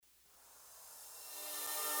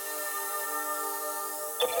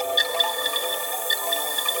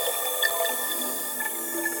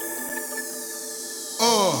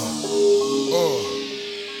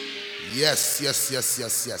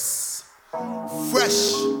Yes.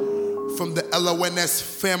 Fresh from the LONS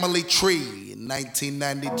family tree in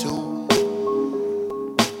 1992.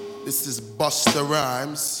 This is Busta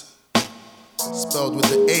Rhymes, spelled with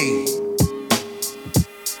the A.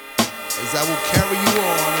 As I will carry you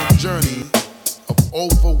on a journey of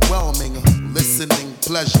overwhelming listening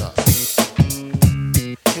pleasure.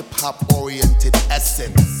 Hip-hop oriented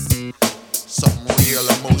essence. Something real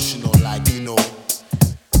emotional, like, you know,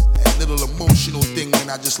 that little emotional thing when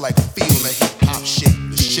I just like feel the hip-hop shit.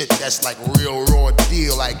 The shit that's like real raw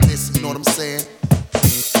deal like this, you know what I'm saying?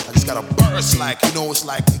 I just got a burst, like, you know, it's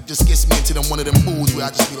like, it just gets me into one of them moods where I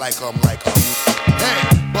just be like, hey,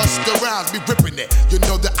 Busta Rhymes be ripping it. You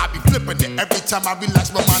know that I be flipping it. Every time I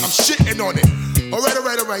relax my mind, I'm shitting on it.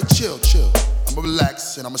 Alright, chill. I'ma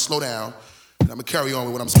relax and I'ma slow down and I'ma carry on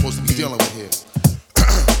with what I'm supposed to be dealing with here.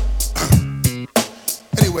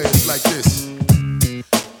 Anyway, it's like this.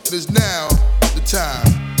 It is now the time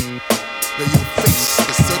that you face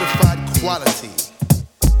the certified quality,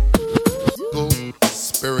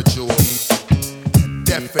 spiritual, and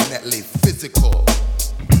definitely physical.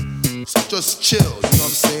 So just chill, you know what I'm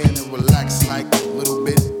saying, and relax like a little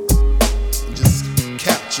bit, and just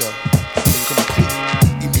capture the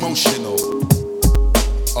complete emotional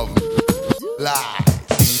of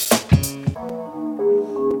lies.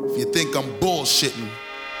 If you think I'm bullshitting,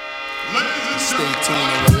 stay tuned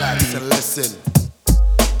and relax and listen,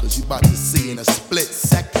 cause you about to see in a split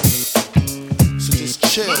second. So just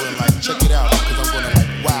chill and like check it out, cause I'm gonna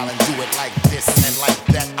like wow and do it like this and like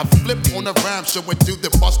that. I flip on the rhyme show and do the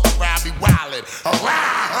Busta Rhymes be wildin'.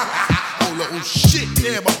 Oh shit,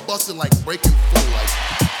 damn, I'm busting like breaking full, like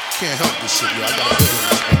can't help this shit, yo. I gotta do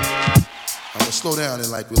this. I'm gonna slow down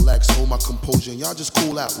and like relax, hold my composure, and y'all just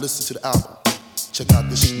cool out, listen to the album. Check out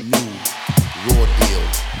this new raw deal,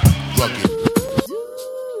 rugged.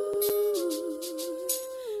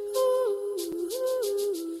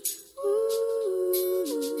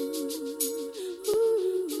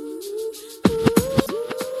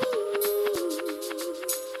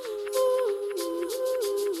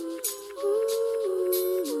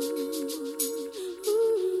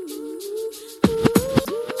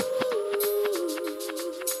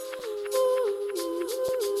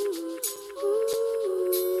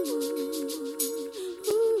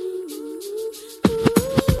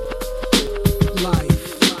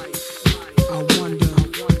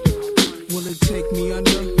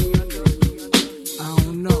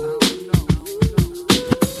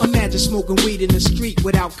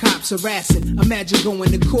 Harassing. Imagine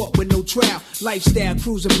going to court with no trial. Lifestyle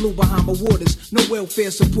cruising blue Bahama waters. No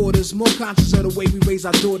welfare supporters. More conscious of the way we raise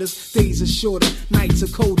our daughters. Days are shorter, nights are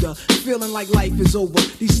colder. Feeling like life is over.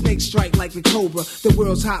 These snakes strike like a cobra. The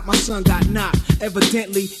world's hot, my son got knocked.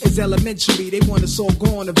 Evidently, it's elementary. They want us all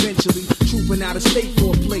gone eventually. Trooping out of state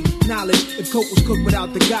for a plate. Knowledge, if coke was cooked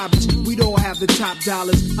without the garbage, we'd all have the top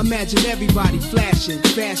dollars. Imagine everybody flashing.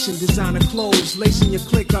 Fashion, designer clothes. Lacing your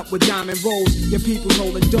click up with diamond rolls. Your people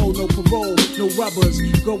holding dough. No parole, no rubbers.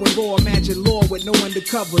 Going raw, imagine law with no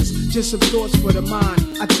undercovers. Just some thoughts for the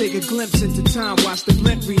mind. I take a glimpse into time, watch the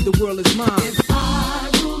glint read, the world is mine. If I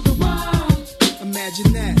rule the world,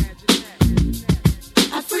 imagine that.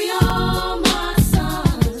 I free all my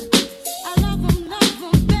sons. I love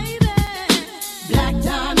them, baby. Black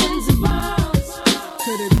diamonds and pearls.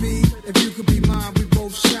 Could it be, if you could be mine, we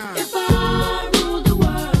both shine. If I rule the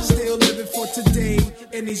world, still living for today,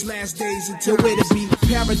 in these last days until where to be.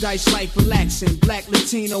 Paradise life relaxing, black,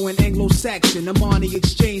 Latino, and Anglo-Saxon. Amani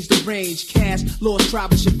exchange the range, cash, lost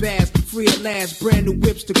tribe of Shabazz, free at last, brand new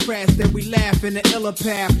whips to crash, then we laugh in the illa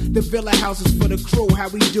path. The villa houses for the crew, how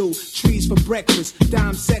we do, trees for breakfast,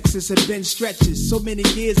 dime sexes have been stretches. So many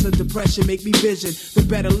years of depression make me vision the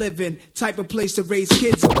better living, type of place to raise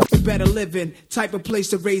kids in. The better living, type of place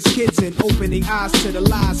to raise kids in. Opening eyes to the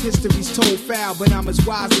lies, history's told foul, but I'm as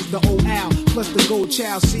wise as the old owl. Plus the gold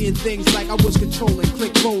child, seeing things like I was controlling.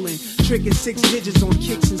 Click rolling, tricking 6 digits on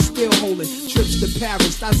kicks and still holding. Trips to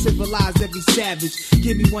Paris, I civilized every savage.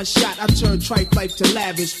 Give me one shot, I turn tripe life to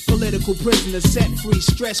lavish. Political prisoner, set free,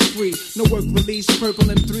 stress free. No work release, purple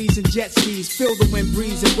M3s and jet skis. Feel the wind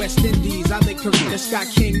breeze in West Indies. I lick Karina Scott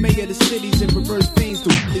King, mayor of the cities, and reverse veins to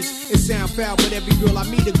release. It sound foul, but every girl I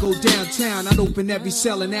meet to go downtown. I'd open every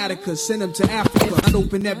cell in Attica, send them to Africa. I'd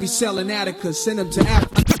open every cell in Attica, send them to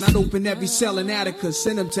Africa. I'd open every cell in Attica,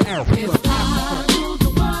 send them to Africa.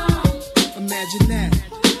 Imagine that.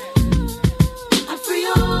 I free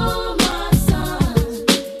all my sons.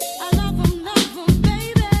 I love them,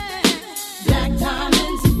 baby. Black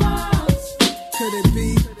diamonds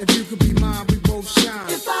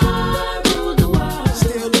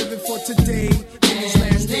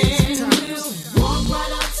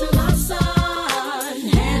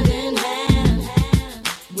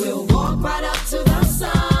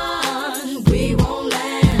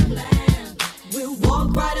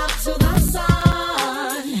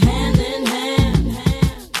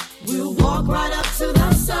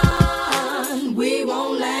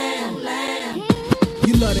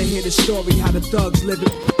hear the story how the thugs live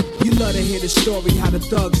it. You love to hear the story how the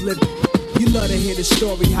thugs live it. You love to hear the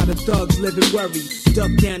story how the thugs live and worry.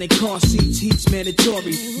 Duck down in car seats, heat's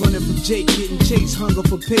mandatory. Running from Jake, getting chased, hunger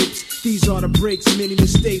for papes. These are the breaks, many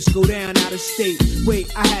mistakes go down out of state.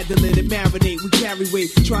 Wait, I had to let it marinate. We carry weight,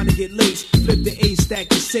 trying to get laced. Flip the A, stack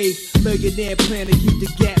the safe. Millionaire plan to keep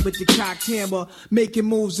the gap with the cocked hammer. Making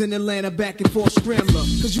moves in Atlanta, back and forth scrambler.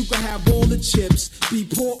 Cause you can have all the chips, be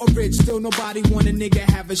poor or rich, still nobody want a nigga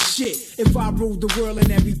have a shit. If I ruled the world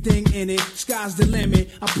and everything in it, sky's the limit.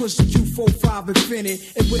 I push the Q45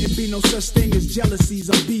 infinite. It wouldn't be no such thing as jealousies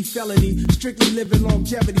or beef felony. Strictly living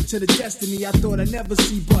longevity to the destiny I thought I'd never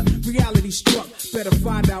see, but reality struck. Better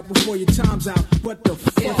find out before your time's out. What the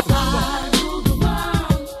fuck? If I rule the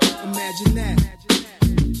world, imagine that.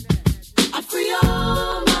 I free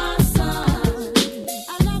all my sons.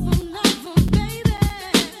 I love them, baby.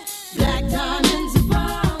 Black diamonds and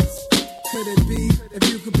pearls. Could it be? If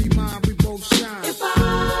you could be mine, we both shine. If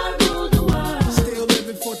I rule the world, Still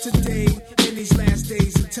living for today in these last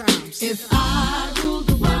days and times. if I rule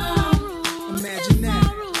the world, Imagine that.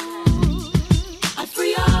 I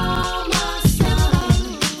free all my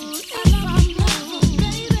sons. I love them,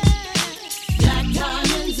 baby. Black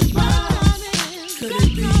diamonds and pearls. Could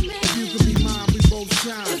it be? If you could be mine, we both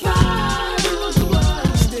shine. If I rule the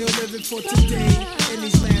world, Still living for today in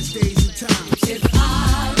these last days and times. if I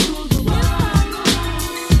rule the world,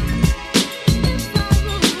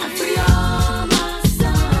 I free all my sons.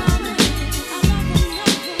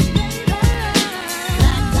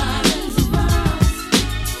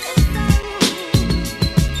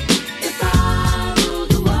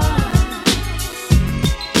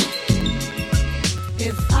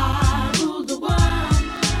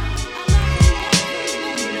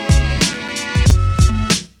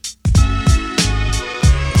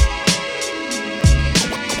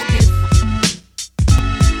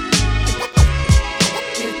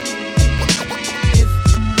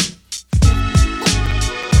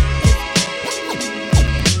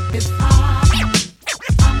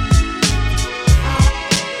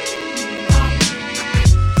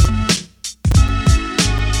 love them, baby.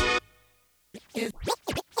 Black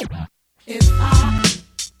diamonds and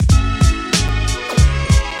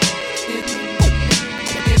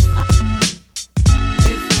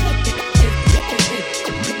pearls. If I rule the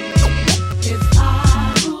world, if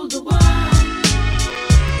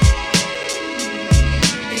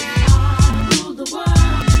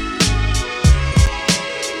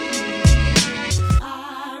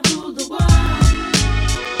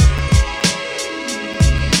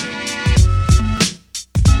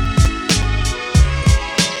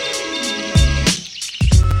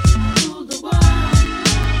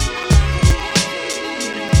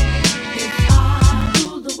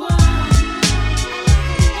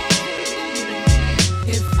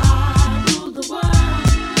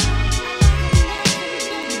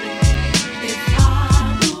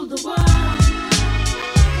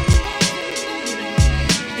rule the world,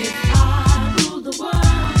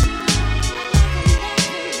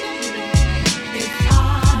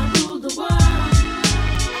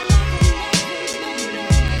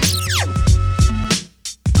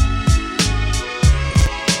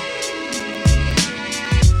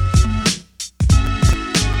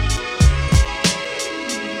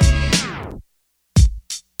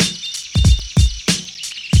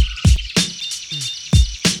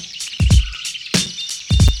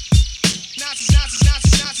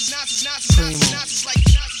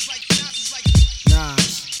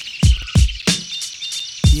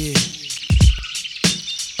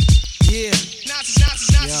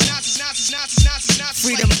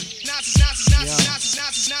 Freedom.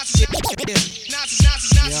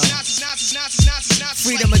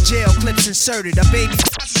 Freedom of jail, clips inserted. A baby.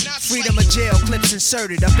 Freedom of jail, clips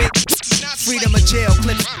inserted. A baby. Freedom of jail,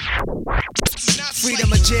 clips.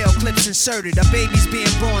 Freedom of jail, clips inserted. A baby's being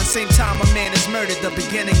born, same time a man is murdered. The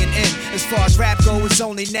beginning and end. As far as rap go, it's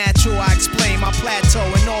only natural. I explain my plateau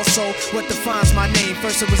and also what defines my name.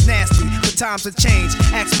 First it was nasty, but times have changed.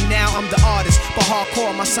 Ask me now, I'm the artist, but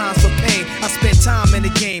hardcore my signs for pain. I spent time in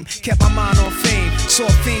the game, kept my mind on fame. Saw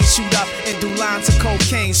fiends shoot up and do lines of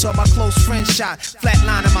cocaine. Saw my close friend shot,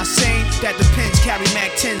 flatline am I sane? That depends, carry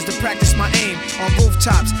Mac 10s to practice my aim. On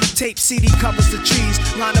rooftops, tape CD covers the trees.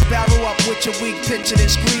 Line a barrel up with your weak picture then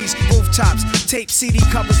squeeze. Rooftops, tape CD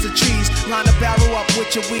covers the trees. Line a barrel up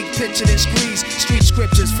with your weak picture then squeeze. Street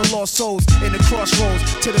scriptures for lost souls in the crossroads.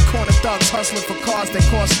 To the corner thugs hustling for cars that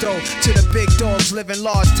cost dough. To the big dogs living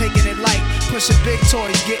large, taking it light. Pushing big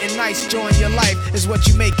toys, getting nice, enjoying your life is what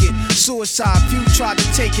you make it. Suicide, few tried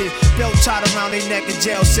to take it. Belt tied around their neck in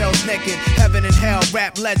jail cells naked. Heaven and hell,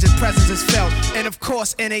 rap legend, presence is felt. And of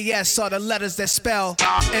course, NAS are the letters that spell.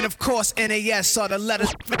 And of course, NAS are the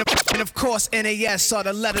letters. And of course, NAS are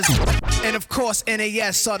the letters. And of course,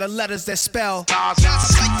 NAS are the letters that spell.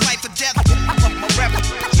 Nazis like life or death. I'm a rebel.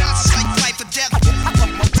 Nazis like life or death.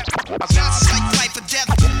 Nazis like life or death.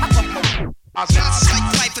 Nazis like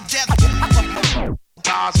life or death.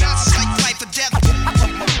 Nazis like life or death.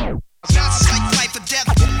 Nazis like life or death.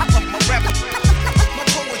 I'm a rebel. My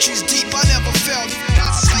poetry's deep, I never felt.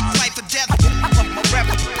 Nazis like life or death. I'm a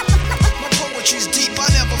rebel. My poetry's deep, I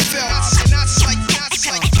never felt. Nazis like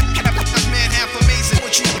man, half amazing.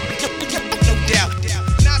 Poetry, no doubt.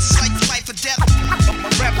 Nazis like life or death. I'm a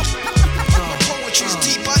rebel. My poetry's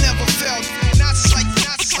deep, I never felt. Nazis like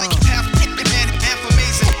half man, half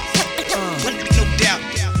amazing. No doubt.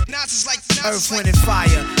 Nazis like Earth, wind, and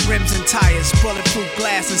fire, rims and tires, bulletproof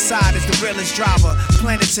glass inside is the realest driver.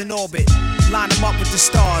 Planets in orbit, line them up with the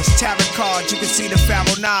stars. Tarot cards, you can see the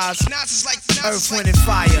Pharaoh Nas. Earth, wind, and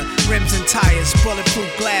fire, rims and tires, bulletproof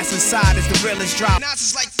glass inside is the realest driver.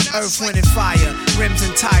 Earth, wind, and fire, rims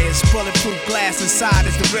and tires, bulletproof glass inside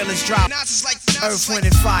is the realest driver. Earth, wind,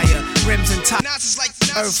 and fire, rims and tires.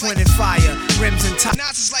 Earth, wind, and fire, rims and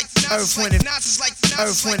tires. Earth, wind, and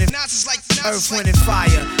Earth, wind, and Earth, wind, and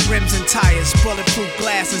fire, rims and tires, bulletproof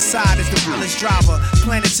glass inside is the realest driver.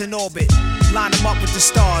 Planets in orbit, line them up with the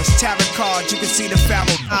stars. Tarot cards, you can see the Pharaoh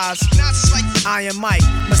Nas. Iron Mike,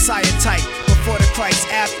 Messiah type. Before the Christ,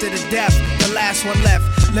 after the death, the last one left.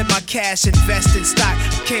 Let my cash invest in stock.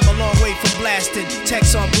 Came a long way from blasting.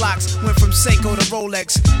 Text on blocks, went from Seiko to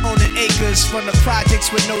Rolex. Owning acres from the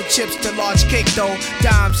projects with no chips to large cake though.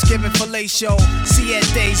 Dimes giving fellatio,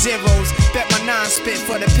 siete zeros. Bet my nine spit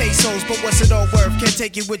for the pesos, but what's it all worth? Can't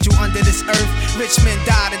take it with you under this earth. Rich men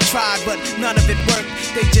died and tried, but none of it worked.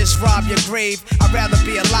 They just rob your grave. I'd rather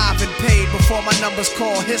be alive and paid before my numbers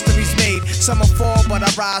call. History's made. Some will fall, but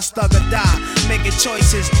I rise, thug or die. Making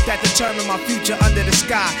choices that determine my future under the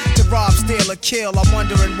sky. To rob, steal, or kill, I'm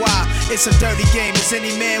wondering why. It's a dirty game. Is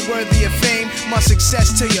any man worthy of fame? Much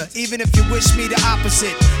success to you, even if you wish me the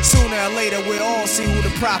opposite. Sooner or later, we'll all see who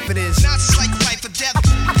the prophet is. Nazis like life or death.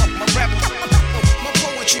 I'm a rebel. My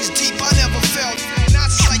poetry's deep, I never felt.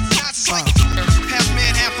 Nazis like half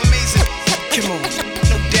man, half amazing. Come on,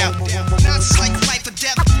 no doubt. Nazis like life or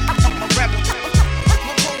death. I'm a rebel.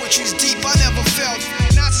 My poetry's deep, I never felt.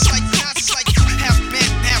 Nazis like half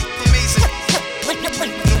man, half amazing.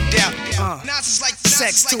 No doubt. Nazis like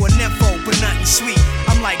sex to a nympho, but nothing sweet.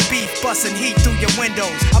 I'm like beef busting heat through your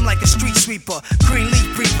windows. I'm like a street sweeper, green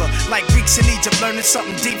leaf breather. Like Greeks in Egypt learning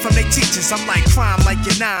something deep from their teachers. I'm like crime, like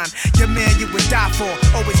you're 9. Your man you would die for,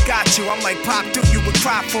 always got you. I'm like Pop Duke, you would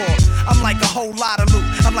cry for. I'm like a whole lot of loot.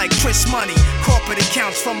 I'm like Chris Money, corporate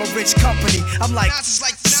accounts from a rich company. I'm like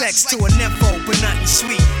sex to a nympho, but nothing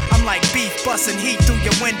sweet. I'm like beef busting heat through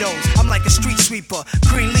your windows. I'm like a street sweeper,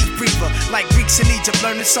 green leaf breather. Like Greeks in Egypt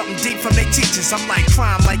learning something deep from their teachers. I'm like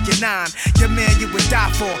crime, like you're 9. Your man you would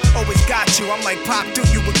die for, always got you. I'm like Pop Duke,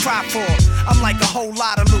 you would cry for. I'm like a whole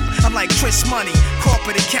lot of loot. I'm like Chris Money,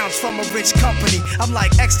 corporate accounts from a rich company. I'm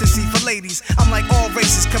like ecstasy for ladies. I'm like all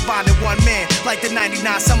races combined in one man. Like the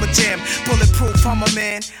 99 Summer Jam, bulletproof, I'm a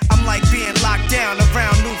man. I'm like being locked down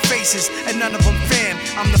around new faces, and none of them fan.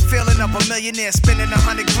 I'm the feeling of a millionaire spending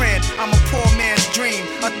 100 grand. I'm a poor man's dream,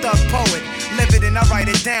 a thug poet. Live it and I write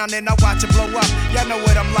it down, then I watch it blow up. Y'all know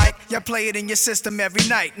what I'm like, y'all play it in your system every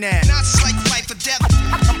night now. Nazis like life or death,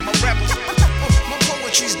 I'm a rebel. My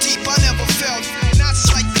poetry's deep, I never felt.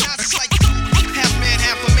 Nazis like half man,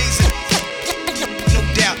 half amazing. No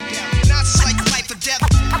doubt. Nazis like life or death,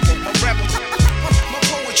 I'm a rebel. My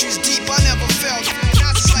poetry's deep, I never felt.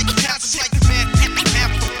 Nazis like man,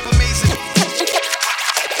 half amazing.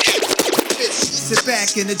 Sit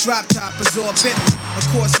back in the drop top, absorb Bentley. Of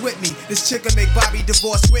course with me, this chick'll make Bobby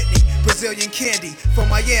divorce Whitney. Brazilian candy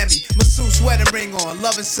from Miami, masseuse wedding ring on,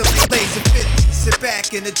 loving silly lays and fit me. Sit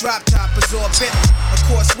back in the drop top, absorb Bentley. Of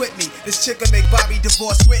course with me, this chick'll make Bobby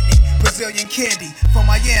divorce Whitney. Brazilian candy from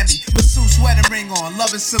Miami, masseuse wedding ring on,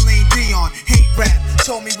 loving Celine Dion. Hate rap,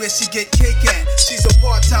 told me where she get cake at. She's a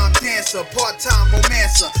part-time dancer, part-time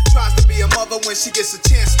romancer. Tries to be a mother when she gets a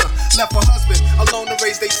chance to. Left her husband alone to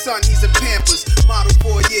raise their son, he's in Pampers. Model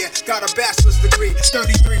for a year, got a bachelor's degree.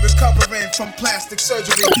 33 recovering from plastic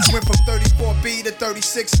surgery. Went from 34B to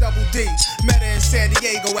 36 double D. Met her in San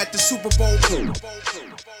Diego at the Super Bowl.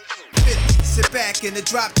 Sit back in the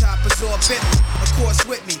drop top, absorb Bentley. Of course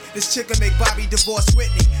with me. This chick'll make Bobby divorce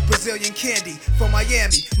Whitney. Brazilian candy from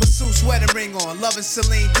Miami. Masseuse wedding ring on. Loving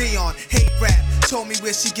Celine Dion. Hate rap. Told me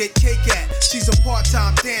where she get cake at. She's a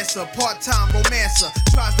part-time dancer, part-time romancer.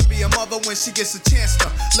 Tries to be a mother when she gets a chance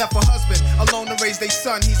to. Left her husband alone to raise their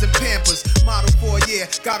son. He's in Pampers. Model for a year.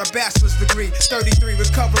 Got a bachelor's degree. 33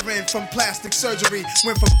 recovering from plastic surgery.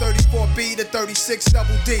 Went from 34B to 36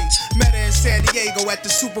 double D. Met her in San Diego at the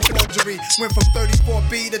Super Bowl jury. Went from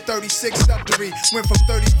 34B to 36 double D. Went from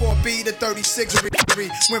 34B to 36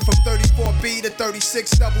 degree. Went from 34B to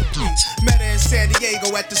 36 double D. Met her in San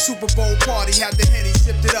Diego at the Super Bowl party. Had the Henny,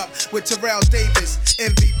 sipped it up with Terrell Davis.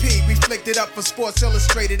 MVP, we flicked it up for Sports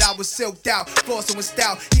Illustrated. I was silked out, flossing with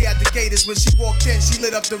style. He had the gators when she walked in. She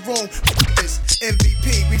lit up the room.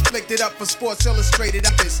 MVP, we flicked it up for Sports Illustrated.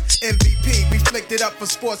 MVP, we flicked it up for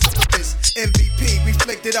Sports Illustrated. MVP, we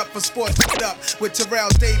flicked it up for Sports Up with Terrell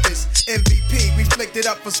Davis. MVP, we flicked it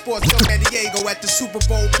up for Sports San Diego at the Super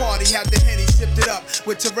Bowl party. Had the Henny, sipped it up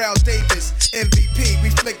with Terrell Davis. MVP, we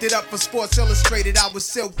flicked it up for Sports Illustrated. I was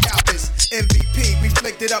silked out. MVP, we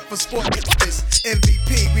flicked it up for Sports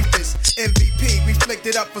MVP, we flicked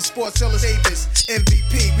it up for Sports Illustrated.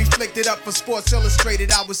 MVP, we flicked it up for Sports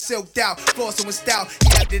Illustrated. I was silked out, flossing with style. He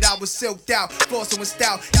had it, I was silked out, flossing with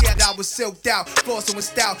style. He had, I was silked out, flossing with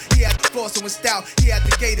style. He had flossing with style. He had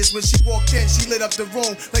the gators when she walked in. She lit up the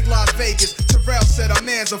room like Las Vegas. Terrell said our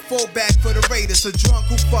man's a fullback for the Raiders. A drunk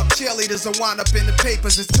who fuck cheerleaders and wind up in the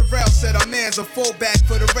papers. As Terrell said our man's a fullback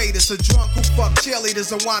for the Raiders. A drunk who fuck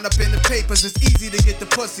cheerleaders and wind up in the papers. It's easy to get the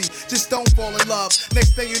pussy, just don't fall in love.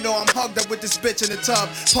 Next thing you know, I'm hugged up with this bitch in the tub.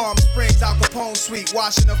 Palm Springs, Al Capone suite,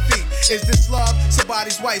 washing her feet. Is this love?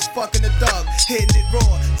 Somebody's wife's fucking a thug. Hitting it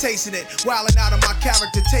raw, tasting it, wilding out of my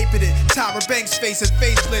character, taping it. Tyra Banks facing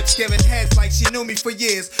facelifts, giving heads like she knew me for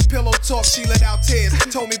years. Pillow talk, she let out tears.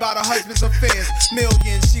 Told me about her husband's affairs.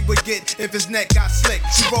 Millions she would get if his neck got slick.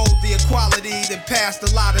 She rolled the equality, then passed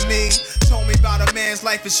a lot of me. Told me about a man's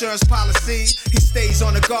life insurance policy. He stays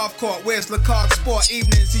on the golf court, wears Lacoste sport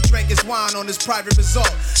evenings. He drank his wine on his private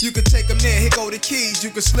resort. You could take him there, here go the keys. You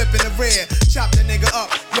could slip in the rear, chop the nigga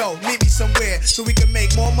up. Yo, meet me somewhere so we can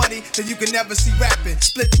make more money than you can never see rapping.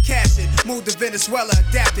 Split the cash in, move to Venezuela,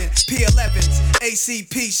 adapting. P11s,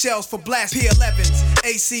 ACP shells for blast. P11s,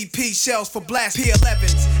 ACP shells for blast.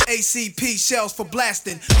 P11s, ACP shells for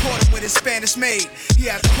blasting. Caught him with his Spanish maid. He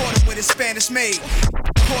had caught him with his Spanish maid.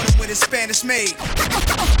 Caught him with his Spanish maid.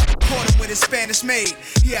 Caught him with his Spanish maid.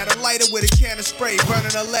 He had a lighter with a can of spray,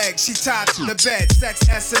 burning her leg. She tied to the bed, sex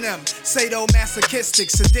S&M, sadomasochistic,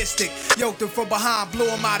 sadistic. Yoked him from behind, blew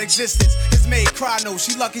him out existence. His maid cry no,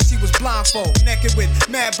 she lucky she was blindfold. Naked with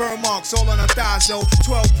mad burn marks all on her thighs, yo.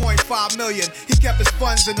 12.5 million. He kept his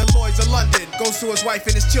funds in the Lloyds of London. Goes to his wife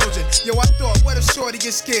and his children. Yo, I thought, what if shorty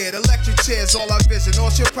gets scared? Electric chairs, all our vision. All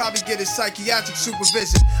she'll probably get is psychiatric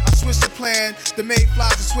supervision. I switched the plan. The maid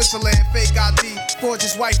flies to Switzerland, fake ID. Forge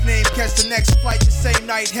his wife name, catch the next flight the same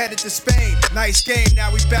night, headed to Spain. Nice game,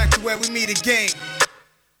 now we back to where we meet again.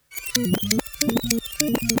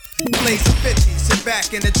 Blaze 50, sit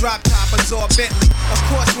back in the drop top, absorb Bentley. Of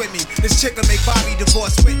course with me, this chick'll make Bobby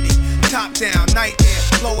divorce Whitney. Top down, night air,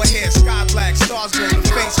 lower hair, sky black, stars glow, the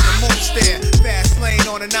face of the moon stare. Fast lane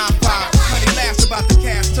on a 9-5. Honey laughs about the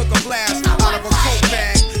cast, took a blast out of a coke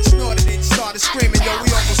bag. Snorted it, started screaming, yo,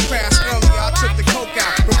 we almost crashed earlier. I took the coke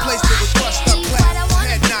out, replaced it with crushed up glass.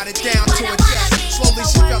 Head nodded down to her chest. Slowly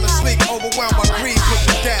she fell asleep, overwhelmed by greed, put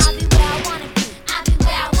to death.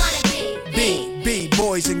 B,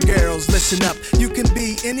 boys and girls, listen up. You can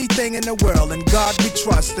be anything in the world, and God we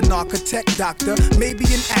trust. An architect, doctor, maybe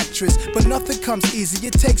an actress, but nothing comes easy,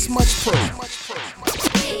 it takes much proof.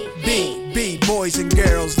 B, boys and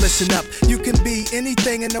girls, listen up. You can be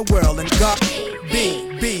anything in the world, and God.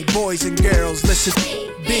 B, boys and girls, listen.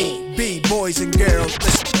 B, boys and girls,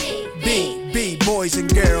 listen. B, boys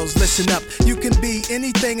and girls, listen up. You can be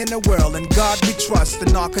anything in the world, and God we trust.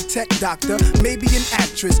 An architect, doctor, maybe an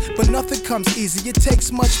actress, but nothing comes easy, it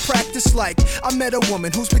takes much practice. Like, I met a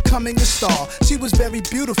woman who's becoming a star. She was very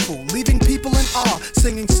beautiful, leaving people in awe.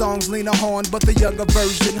 Singing songs, Lena Horne, but the younger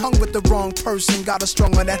version. Hung with the wrong person, got her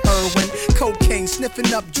strung on that heroin. Cocaine,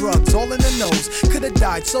 sniffing up drugs, all in the nose. Could've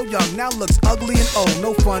died so young, now looks ugly and old.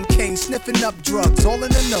 No fun, cane, sniffing up drugs, all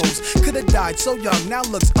in the nose. Could've died so young, now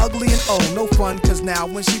looks ugly and old. No fun, cause now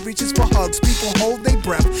when she reaches for hugs, people hold their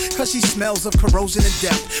breath, cause she smells of corrosion and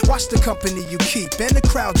death. Watch the company you keep and the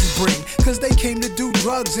crowd you bring, cause they came to do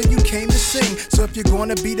drugs and you came to sing. So if you're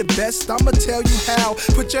gonna be the best, I'ma tell you how.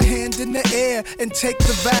 Put your hand in the air and take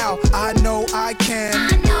the vow. I know I can,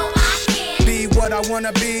 be what I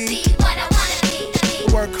wanna be.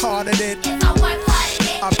 Work hard at it, I'm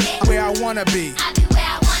where I wanna be.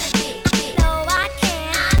 No, I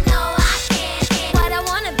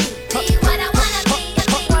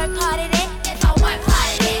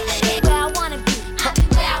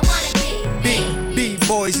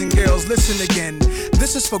listen again.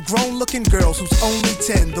 This is for grown-looking girls who's only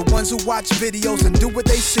 10. The ones who watch videos and do what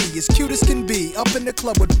they see. As cute as can be, up in the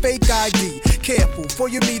club with fake ID. Careful, before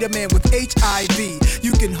you meet a man with HIV.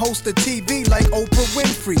 You can host a TV like Oprah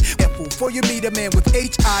Winfrey. Careful, before you meet a man with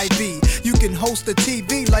HIV. You can host a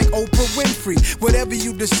TV like Oprah Winfrey. Whatever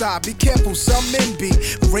you decide, be careful, some men be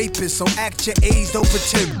rapists, so act your age, don't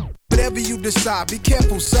pretend. Whatever you decide, be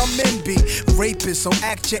careful, some men be rapists, so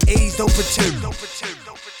act your age, don't pretend.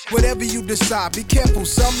 Whatever you decide, be careful,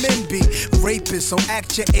 some men be rapists, so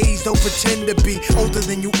act your age, don't pretend to be older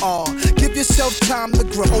than you are. Give yourself time to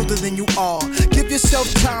grow older than you are. Give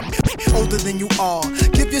yourself time older than you are.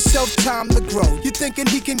 Give yourself time to grow. You thinking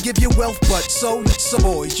he can give you wealth, but so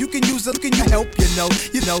boys, you can use it, can you help, you know,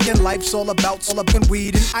 and life's all about and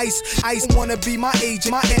weed and ice. I wanna be my age,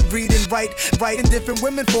 my aunt reading, writing different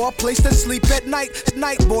women for a place to sleep at night.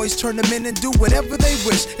 Night boys turn them in and do whatever they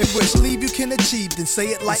wish. If wish, believe you can achieve, then say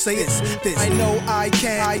it like say this. I know I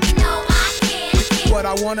can. What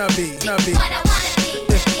I wanna be.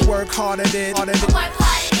 If I work hard at it, I'll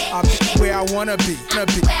be where I wanna be. Now.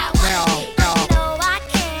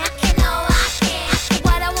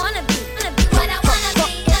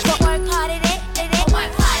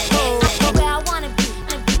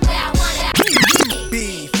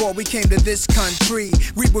 Before we came to this country,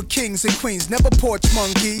 we were kings and queens, never porch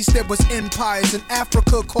monkeys. There was empires in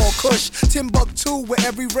Africa called Kush, Timbuktu, where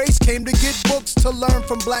every race came to get books to learn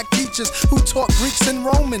from black teachers who taught Greeks and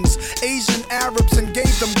Romans, Asian Arabs, and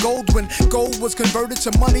gave them gold. When gold was converted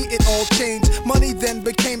to money, it all changed. Money then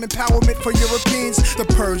became empowerment for Europeans. The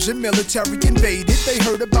Persian military invaded. They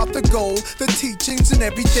heard about the gold, the teachings, and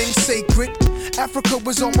everything sacred. Africa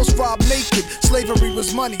was almost robbed naked. Slavery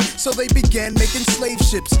was money, so they began making slave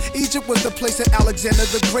ships. Egypt was the place that Alexander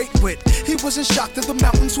the Great went. He wasn't shocked that the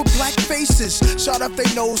mountains were black faces, shot up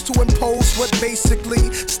their nose to impose what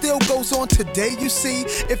basically still goes on today. You see,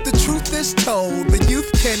 if the truth is told, the youth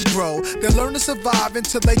can grow. They'll learn to survive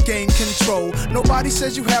until they gain control. Nobody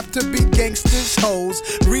says you have to be gangsters, hoes.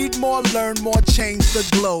 Read more, learn more, change the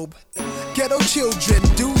globe. Ghetto children,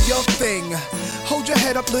 do your thing. Hold your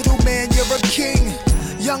head up, little man, you're a king.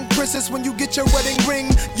 Young princess, when you get your wedding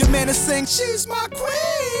ring, your man is saying, she's my queen.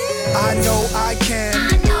 I know I can.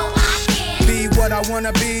 Be what I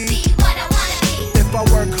wanna be. If I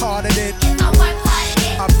work hard at it,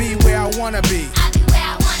 I'll be where I wanna be.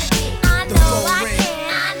 The phone rings.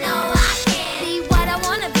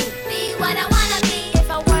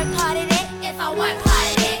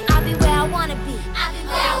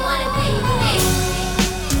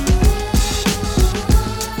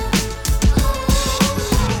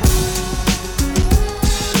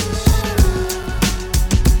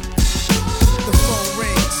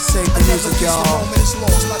 Y'all.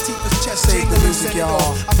 Save the music,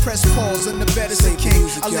 y'all. I press pause and the bed is a king.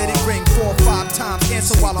 I let it ring 4 or 5 times.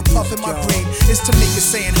 Answer while I'm puffing my green. It's Tamika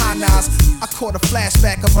saying hi Nas. I caught a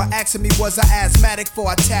flashback of her asking me was I asthmatic before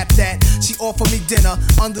I tapped that. She offered me dinner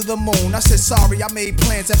under the moon. I said sorry, I made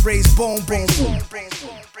plans that raised boom.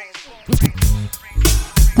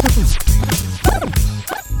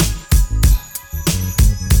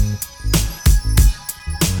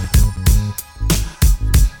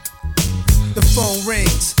 The phone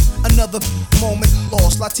rings, another moment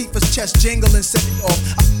lost. Latifah's chest jingling set it off.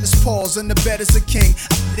 I just pause and the bed is a king.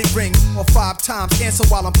 I let it ring 4 or 5 times. Answer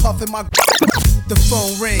while I'm puffing my. The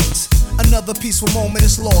phone rings, another peaceful moment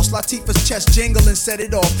is lost. Latifah's chest jingling set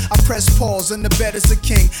it off. I press pause and the bed is a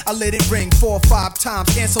king. I let it ring 4 or 5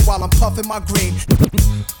 times. Answer while I'm puffing my green.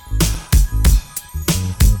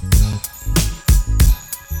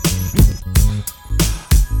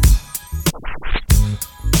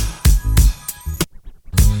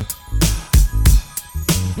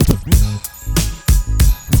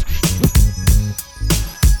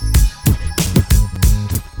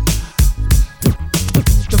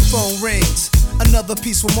 Phone rings, another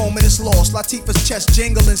peaceful moment is lost. Latifah's chest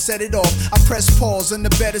jingling set it off. I press pause and the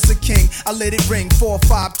bed is a king. I let it ring 4 or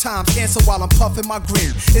 5 times. Answer while I'm puffing my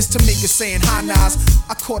green. It's Tamika saying hi Nas.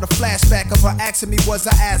 I caught a flashback of her asking me was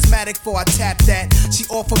I asthmatic before I tapped that. She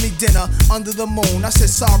offered me dinner under the moon. I said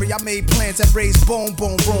sorry, I made plans that raised boom.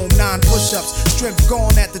 9 push-ups, strength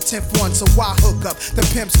gone at the 10th one, so why hook up? The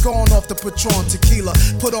pimp's gone off the Patron tequila.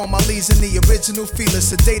 Put on my leads in the original feeler.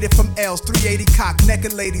 Sedated from L's, 380 cock,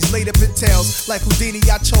 naked ladies laid up in tails. Like Houdini,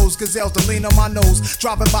 I chose gazelles to lean on my nose.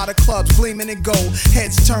 Driving by the clubs, gleaming in gold.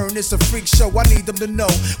 Heads turn, it's a freak show, I need them to know.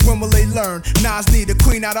 When will they learn? Nas need a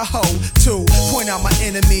queen out of hoe. 2, point out my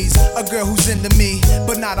enemies. A girl who's into me,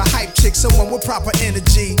 but not a hype chick. Someone with proper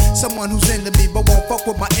energy. Someone who's into me, but won't fuck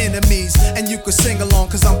with my enemies. And you can sing along,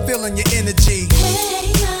 cause I'm feeling your energy.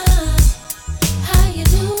 Hey, Nas, how you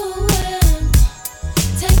doing?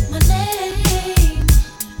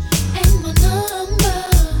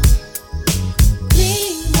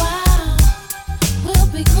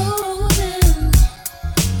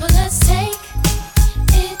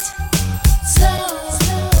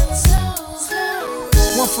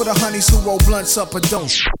 blunts up or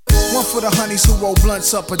don't. One for the honeys who roll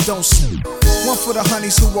blunts up or don't smoke. One for the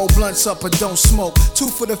honeys who roll blunts up or don't smoke. Two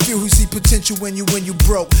for the few who see potential when you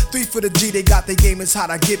broke. Three for the G, they got their game, it's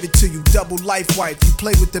hot, I give it to you. Double life wife, you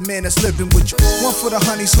play with the man that's living with you. One for the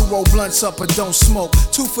honeys who roll blunts up or don't smoke.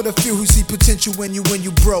 Two for the few who see potential when you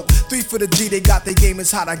broke. Three for the G, they got their game,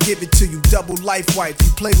 it's hot, I give it to you. Double life wife,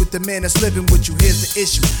 you play with the man that's living with you. Here's the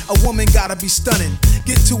issue, a woman gotta be stunning.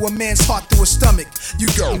 Get to a man's heart through a stomach, you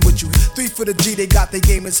going with you. Three for the G, they got their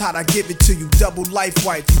game, it's hot, I give it to you. Double life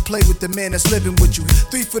wife, you play with the man that's living with you.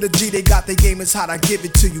 Three for the G, they got their game, it's hot, I give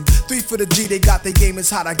it to you. Three for the G, they got their game, it's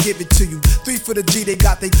hot, I give it to you. Three for the G, they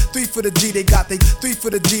got they. Three for the G, they got they. Three for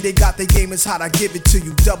the G, they got their game, it's hot, I give it to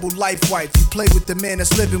you. Double life wife, you play with the man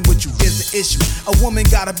that's living with you. Here's the issue, a woman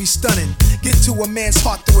gotta be stunning. Get to a man's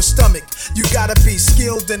heart through a stomach. You gotta be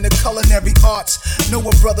skilled in the culinary arts. Know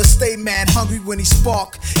a brother stay mad hungry when he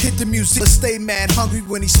spark. Hit the music, stay mad hungry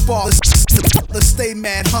when he spark. Let's stay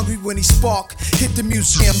mad hungry when he spark. Hit the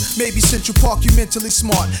museum, maybe Central Park, you mentally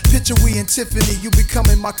smart. Picture we and Tiffany, you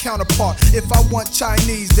becoming my counterpart. If I want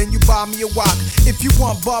Chinese, then you buy me a wok. If you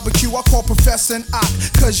want barbecue, I call Professor and Ock.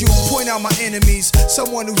 Cause you point out my enemies,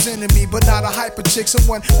 someone who's into me, but not a hyper chick,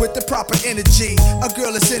 someone with the proper energy. A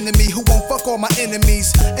girl that's into me who won't fuck all my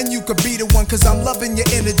enemies. And you could be the one, cause I'm loving your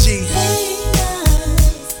energy. Hey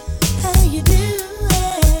guys, how you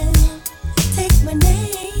doing? Take my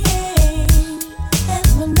name and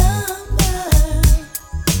my number.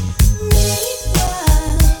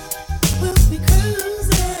 Meanwhile, we'll be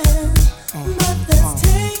cruising, but let's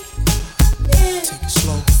take it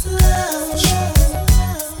Slow. slow.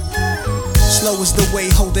 Slow is the way,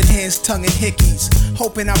 holding hands, tongue and hickeys.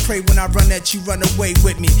 Hoping I pray when I run at you, run away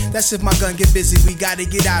with me. That's if my gun get busy, we gotta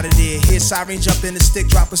get out of there. Hear siren jump in the stick,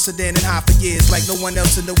 drop a sedan and hide for years. Like no one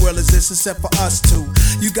else in the world exists except for us two.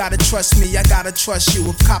 You gotta trust me, I gotta trust you.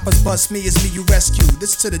 If coppers bust me, it's me you rescue.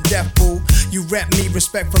 This to the death, boo. You rep me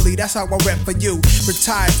respectfully, that's how I rep for you.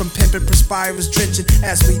 Retired from pimping, perspirers drenching.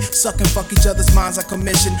 As we suck and fuck each other's minds on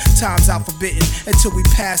commission. Time's out forbidden until we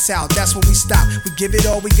pass out, that's when we stop. We give it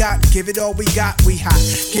all we got, give it all we got, we hot.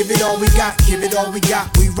 Give it all we got, give it all we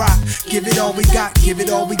got, we rock. Give it all we got, give it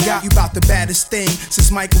all we got. You bout the baddest thing since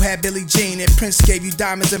Michael had Billie Jean and Prince gave you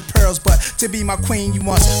diamonds and pearls. But to be my queen, you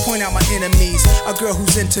must point out my enemies. A girl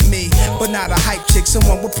who's into me, but not a hype chick.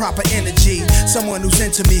 Someone with proper energy. Someone who's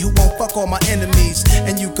into me who won't fuck all my enemies.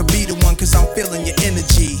 And you could be the one, cause I'm feeling your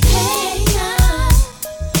energy. Hey guys,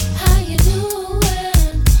 how you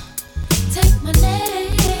doing? Take my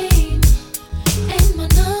name and my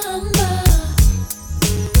number.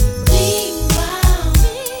 Meanwhile,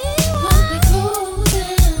 we'll be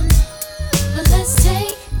cruising, but let's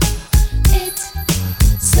take it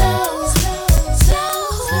slow, slow.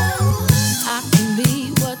 I can be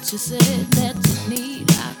what you said that you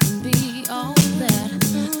need. I can be all that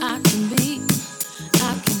I can be.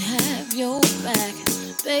 I can have your back,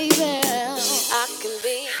 baby. I can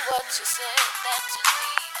be what you said that you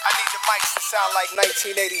need. I need the mics to sound like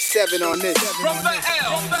 1987 on this. From the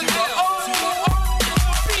L to the O,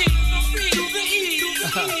 B to the E,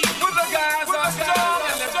 with the guys are strong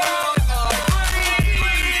and they're strong.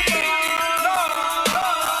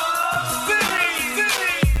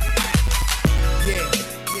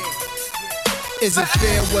 Is it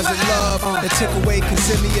fair? Was it love that took away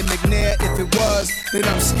Kissimmee and McNair? If it was, then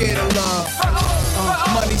I'm scared of love.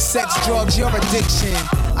 Money, sex, drugs, your addiction.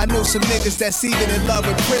 I know some niggas that's even in love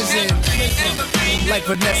with prison. Like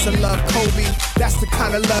Vanessa loved Kobe. That's the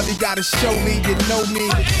kind of love you gotta show me. You know me.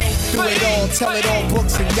 Do it all, tell it all,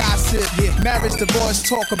 books and gossip. Marriage, divorce,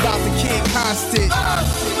 talk about the kid constant.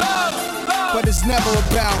 But it's never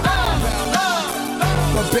about.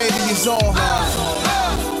 But baby, it's all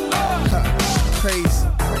crazy.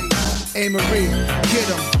 A-Marie, get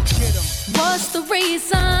 'em. What's the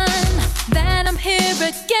reason that I'm here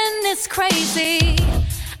again? It's crazy.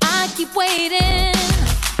 I keep waiting,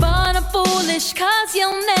 but I'm foolish cause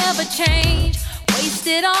you'll never change.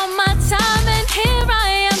 Wasted all my time and here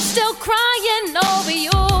I am still crying over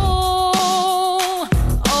you.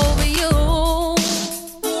 Over you.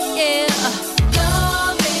 Yeah.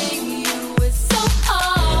 Loving you is so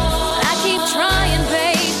hard. I keep trying,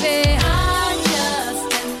 baby. I just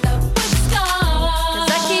end up with scars. Cause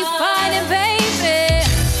I keep fighting, baby.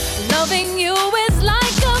 Loving you is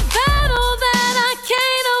like a battle that I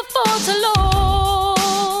can't afford to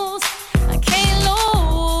lose. I can't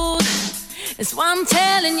lose. That's why I'm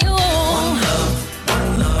telling you.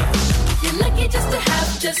 One love. You're lucky just to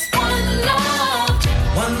have just one love.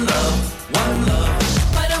 One love.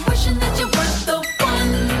 But I'm wishing that you're worth the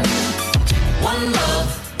one. One love.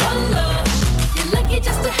 You're lucky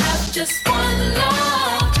just to have just one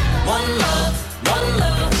love. One love.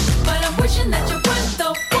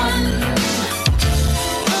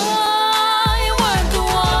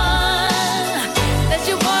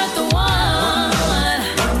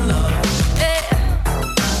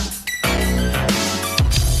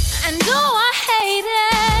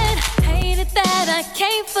 I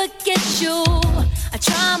can't forget you. I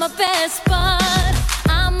try my best, but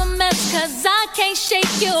I'm a mess, cause I can't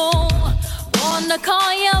shake you. Wanna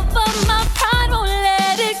call you, but my pride won't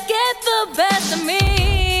let it get the best of me.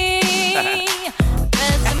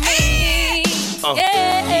 Best of me. Yo,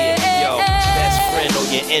 best friend or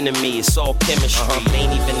your enemy, it's all chemistry.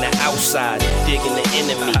 Ain't even the outside, digging the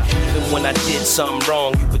enemy. Even when I did something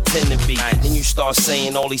wrong, you pretend to be. Then you start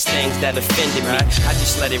saying all these things that offended me. I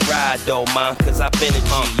just let it ride though, man, cause I've been a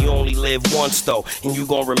G. You only live once though, and you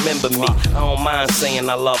gon' remember me. I don't mind saying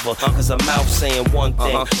I love her, cause her mouth saying one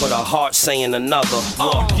thing, but her heart saying another.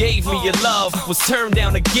 Gave me your love, was turned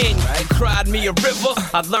down again. You cried me a river,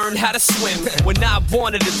 I learned how to swim. When I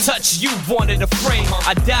wanted to touch, you wanted a friend.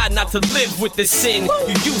 I died not to live with this sin.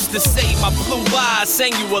 You used to say my blue eyes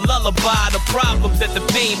sang you a lullaby. The problem that the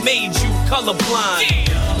pain made you colorblind.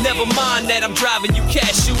 Never mind that I'm driving you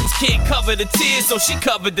cashews. Can't cover the tears, so she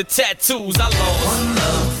covered the tattoos. I lost one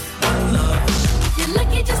love, one love. You're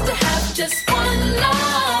lucky just to have just one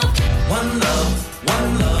love. One love,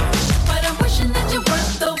 one love. But I'm wishing that you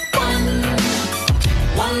weren't the one.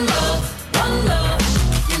 One love, one love.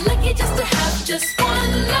 You're lucky just to have just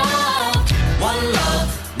one love. One love,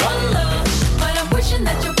 one love. But I'm wishing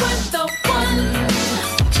that you weren't the one.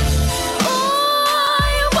 Oh,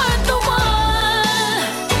 you weren't the one.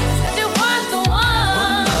 Said you weren't the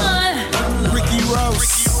one. Ricky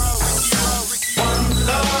Rouse.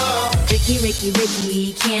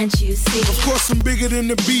 Ricky, can't you see? Of course I'm bigger than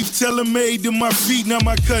the beef. Tell her made to my feet, now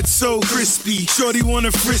my cut so crispy. Shorty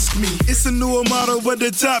wanna frisk me. It's a newer model, but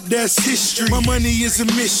the top, that's history. My money is a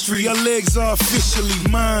mystery, our legs are officially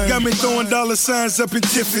mine. Got me throwing dollar signs up in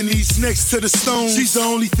Tiffany's next to the Stones. She's the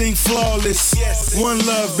only thing flawless. One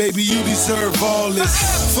love, baby, you deserve all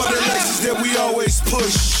this. For the lessons that we always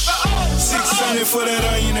push. 600 for that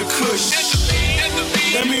iron and kush.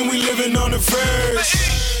 That mean we living on the verge.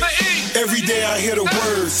 Every day I hear the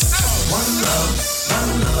words. One love,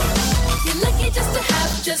 one love. You're lucky just to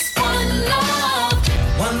have just one love.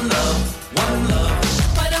 One love, one love.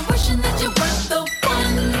 But I'm wishing that you weren't the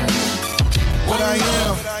one. But I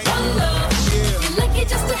am. One love. You're lucky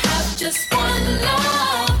just to have just one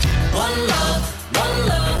love. One love, one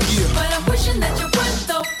love. But I'm wishing that you weren't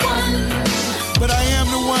the one. But I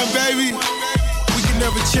am the one, baby. We can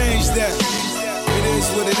never change that. It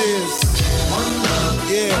is what it is. One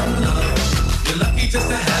love, Yeah. one love. You're lucky just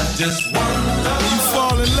to have just one love. When you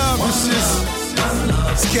fall in love, it's just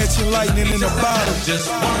it's catching lightning in a bottle. Just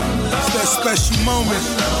one love. It's that special moment.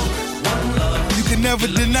 You can never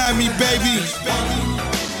deny me, baby.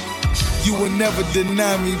 You will never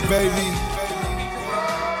deny me, baby.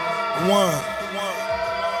 One.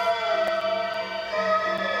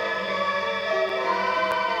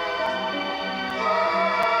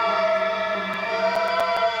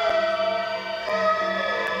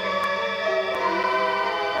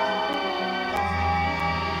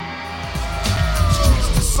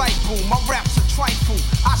 My raps are trifle.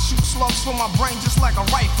 I shoot slugs from my brain just like a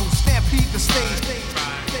rifle. Stampede the stage.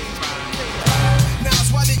 Now,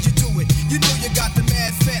 why did you do it? You know you got the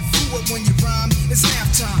mad fat fluid when you rhyme. It's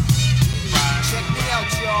halftime. Check me out,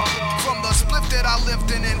 y'all. From the split that I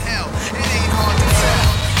lived in hell, it ain't hard to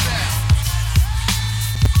tell.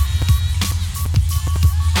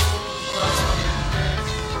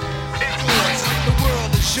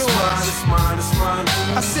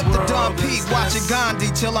 I sip the Don P, watching Gandhi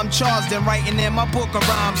till I'm charged and writing in my book of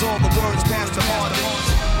rhymes. All the words past the heart.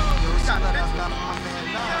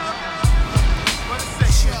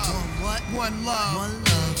 One love. One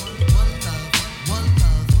love. One love. One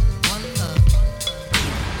love. One love.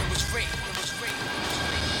 It was great. It was great.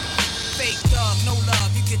 Fake thug, no love.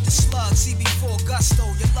 You get the slug. CB4 gusto.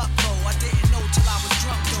 Your luck low. I didn't know till I was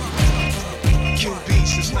drunk though. QB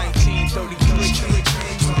since 1933.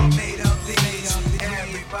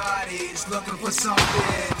 Everybody's looking for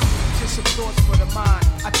something. Just some thoughts for the mind.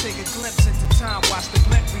 I take a glimpse into time. Watch the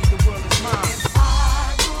glint read. The world is mine.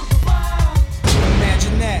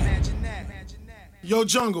 Imagine that. Yo,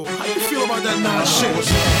 Jungle, how you feel about that shit?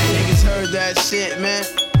 Niggas heard that shit, man.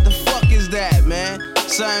 The fuck is that, man?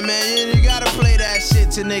 Son, man, you gotta play that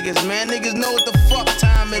shit to niggas, man. Niggas know what the fuck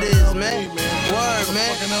time it is, man. Word,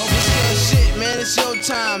 man. It's your shit, man. It's your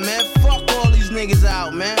time, man. Fuck all these niggas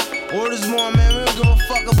out, man. Word is more, man. We don't give a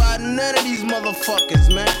fuck about none of these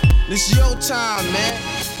motherfuckers, man. This your time, man.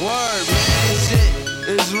 Word, man. This shit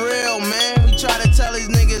is real, man. We try to tell these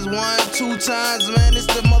niggas 1, 2 times, man. It's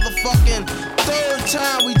the motherfucking 3rd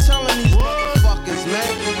time we telling these motherfuckers, man.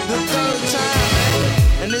 The 3rd time,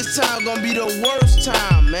 man. And this time gonna be the worst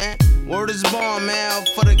time, man. Word is born, man,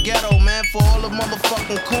 for the ghetto, man, for all the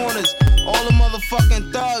motherfucking corners. All the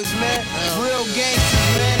motherfucking thugs, man. Real gangsters,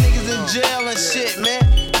 man. Niggas in jail and shit, man.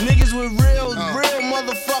 Niggas with real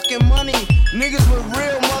motherfucking money. Niggas with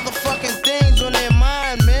real motherfucking things on their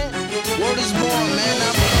mind, man. Word is born, man.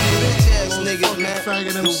 Not for them bitch ass niggas, man.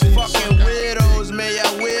 You fucking weirdos, man.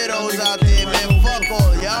 Y'all weirdos out there, man. Fuck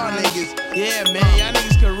all y'all niggas. Yeah, man. Y'all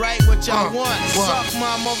niggas can write what y'all want. Suck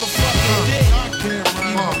my motherfucking dick,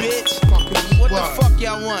 you bitch. What the fuck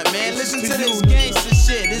y'all want, man? Listen to this gangster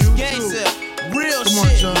shit. This gangster. Real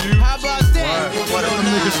shit. How about that? What them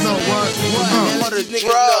niggas know what? What the niggas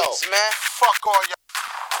know, man? Fuck all y'all.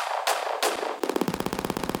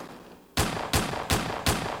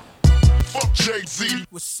 Fuck Jay-Z.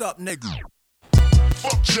 What's up, nigga?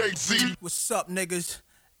 Fuck Jay-Z. What's up, niggas?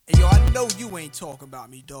 Hey, yo, I know you ain't talking about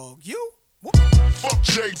me, dog. You? What? Fuck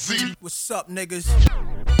Jay-Z. What's up, niggas?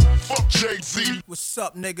 Fuck Jay-Z. What's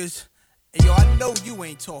up, niggas? Hey, yo, I know you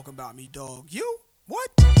ain't talking about me, dog. You? What?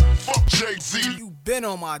 Fuck Jay-Z. You been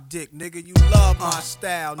on my dick, nigga. You love my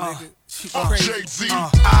style, nigga. Fuck Jay-Z.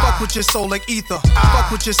 Fuck with your soul like ether.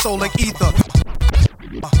 Fuck with your soul like ether.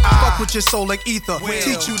 Fuck with your soul like ether.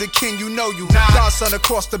 Teach you the king, you know you. Godson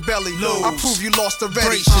across the belly. I prove you lost already.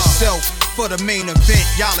 Brace yourself for the main event.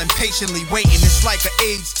 Y'all impatiently waiting. It's like an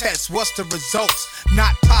AIDS test. What's the results?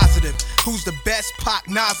 Not positive. Who's the best? Pac,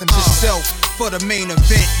 Nas, and yourself for the main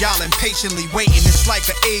event. Y'all impatiently waiting. It's like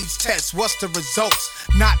an AIDS test. What's the results?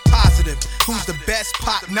 Not positive. Who's the best?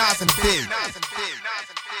 Pac, Nas, and Big.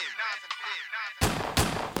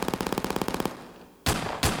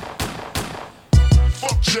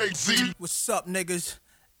 Fuck Jay-Z. What's up, niggas?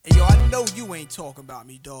 Hey, yo, I know you ain't talking about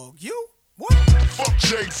me, dog. You? What? Fuck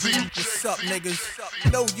Jay-Z. What's up,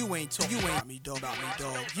 niggas? No, you ain't talking about me, dog.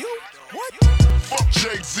 You? What? Fuck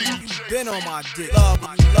Jay-Z. You been on my dick. Love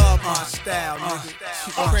my style, nigga.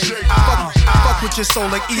 Fuck with your soul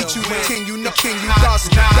like eat you. King, you know, king, you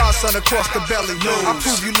Godson across the belly. I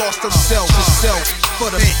prove you lost yourself for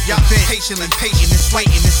the vent. Y'all been patiently patient. It's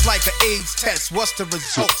waiting. It's like an AIDS test. What's the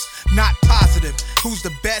results? Not positive. Who's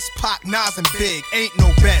the best? Pac, Nas, and Big. Ain't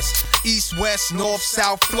no best. East, west, north,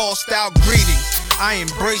 south, floor style greetings. I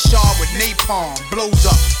embrace y'all with napalm. Blows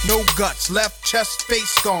up, no guts. Left chest,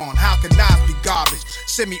 face gone. How can Nas be garbage?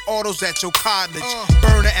 Semi-autos at your cottage.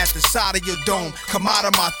 Burner at the side of your dome. Come out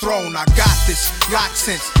of my throne. I got this. Locked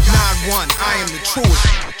since 9-1. I am the truest.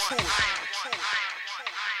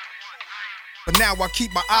 But now I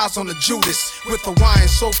keep my eyes on the Judas. With Hawaiian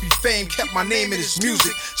Sophie fame, kept my name in his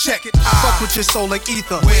music. Check it, fuck with your soul like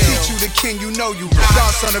ether. Teach you the king, you know you.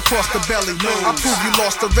 Godson across the belly. I prove you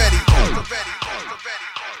lost already.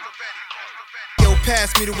 Yo,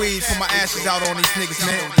 pass me the weed, put my ashes out on these niggas,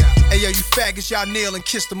 man. Hey yo, you faggots, y'all kneel and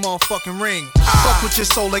kiss the motherfucking ring. Fuck with your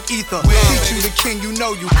soul like ether. Teach you the king, you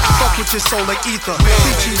know you. Fuck with your soul like ether.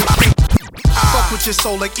 Teach you the king. Fuck with your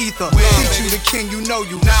soul like ether. Teach you the king, you know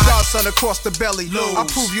you. Godson across the belly. I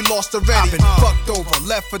prove you lost already. I've been fucked over,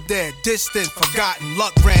 left for dead, distant, forgotten.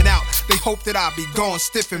 Luck ran out. They hope that I'll be gone,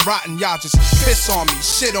 stiff and rotten. Y'all just piss on me,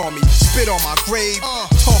 shit on me, spit on my grave.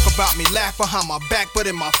 Talk about me, laugh behind my back, but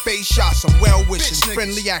in my face, shot some well wishing,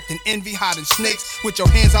 friendly acting, envy, hiding snakes. With your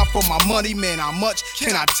hands out for my money, man, how much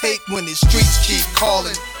can I take when the streets keep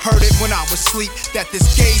calling? Heard it when I was asleep that this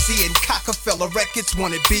Gazy and Cockefeller Records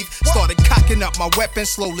wanted beef. Started cocking up my weapon,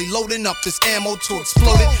 slowly loading up this ammo to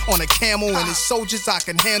explode it on a camel and his soldiers. I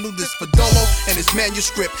can handle this Fadolo and his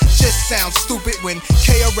manuscript. Just sounds stupid when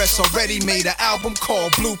KRS already made an album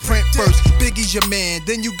called Blueprint. First, Biggie's your man,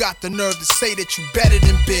 then you got the nerve to say that you better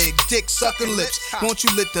than Big. Dick sucking lips, won't you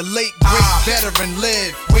let the late great veteran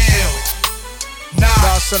live?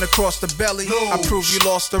 Godson across the belly, I prove you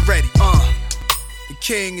lost already. The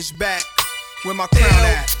king is back, where my crown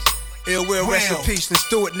at? Ill will, rest in peace, let's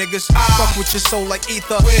do it, niggas. Fuck with your soul like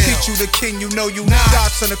ether. Teach you the king, you know you.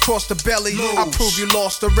 Godson across the belly, I prove you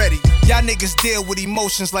lost already. Y'all niggas deal with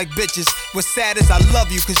emotions like bitches. What's sad is I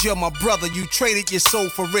love you, cause you're my brother. You traded your soul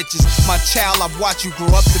for riches. My child, I've watched you grow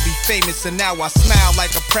up to be famous, and now I smile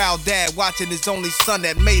like a proud dad watching his only son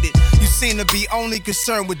that made it. You seem to be only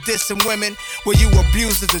concerned with dissing women. Were you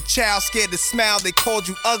abused as a child, scared to smile, they called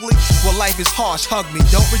you ugly? Well, life is harsh, hug me,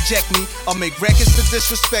 don't reject me, or make records to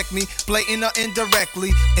disrespect me. Blatant or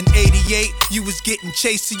indirectly. In 88, you was getting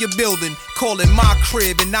chased to your building, calling my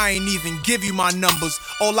crib, and I ain't even give you my numbers.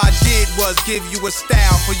 All I did was give you a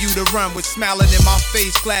style for you to run with, smiling in my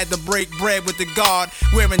face, glad to break bread with the guard.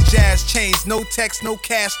 Wearing jazz chains, no text, no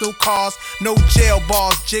cash, no cars, no jail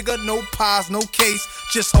bars, jigger, no pies, no case,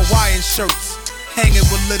 just Hawaiian shirts. Hanging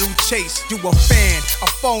with Little Chase, you a fan, a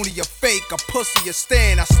phony, a fake, a pussy, a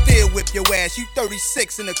stand. I still whip your ass. You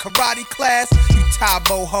 36 in a karate class, you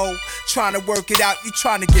Tybo ho. Trying to work it out, you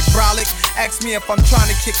trying to get brolic. Ask me if I'm trying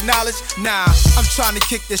to kick knowledge. Nah, I'm trying to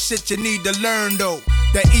kick the shit you need to learn though.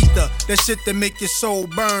 That ether, that shit that make your soul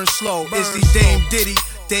burn slow. Is he Dame Diddy,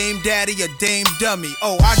 Dame Daddy, or Dame Dummy?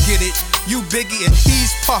 Oh, I get it. You Biggie and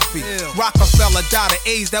he's Puffy. Rockefeller died of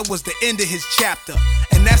AIDS, that was the end of his chapter.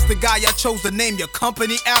 And that's the guy y'all chose to name your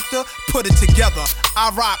company after? Put it together.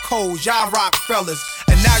 I rock hoes, y'all rock fellas.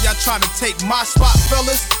 And now y'all trying to take my spot,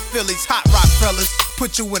 fellas. Philly's hot rock fellas.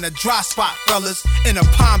 Put you in a dry spot, fellas. In a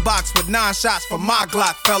pine box with 9 shots for my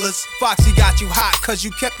Glock, fellas. Foxy got you hot cause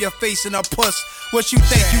you kept your face in a puss. What you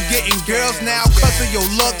think you getting girls now cause of your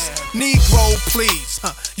looks? Negro, please.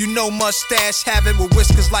 You know mustache having with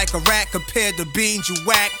whiskers like a rat compared to beans you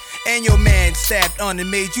whack. And your man stabbed on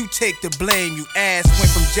and made you take the blame. You ass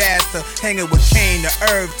went from jazz to hanging with Kane to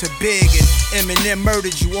Irv to Big. And Eminem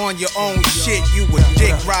murdered you on your own shit. You a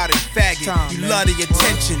dick riding faggot. You love the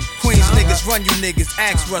attention. Queens niggas run you niggas.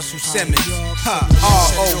 Ask Russell Simmons.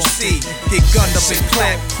 ROC. Get gunned up and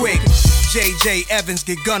clap quick. JJ Evans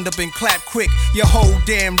get gunned up and clap quick. Your whole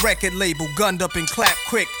damn record label gunned up and clap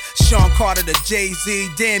quick. Sean Carter to Jay-Z,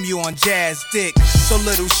 damn you on Jazz Dick. So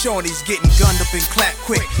little Shorty's getting gunned up and clap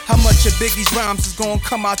quick. How much of Biggie's rhymes is gonna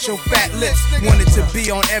come out your fat lips? Wanted to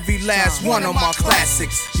be on every last one of my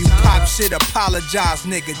classics. You pop shit, apologize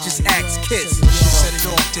nigga, just ask Kiss. Set it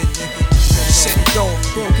off, didn't you? Set it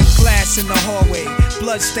off. Broken glass in the hallway,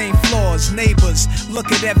 bloodstained floors, neighbors.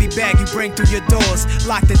 Look at every bag you bring through your doors.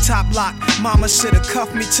 Lock the top lock. Mama should've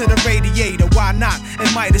cuffed me to the radiator. Why not?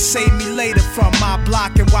 It might've saved me later from my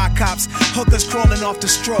block and why cops. Hookers crawling off the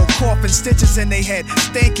stroke, coughing stitches in their head,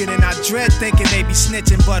 stinking, and I dread thinking they be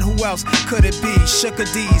snitching. But who else could it be? Sugar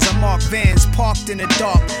D's, I'm Mark Vans, parked in the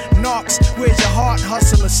dark. Knocks, where's your heart?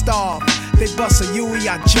 Hustle or starve. They bust a Huey,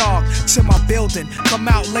 I jog to my building. Come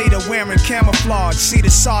out later wearing camouflage. See the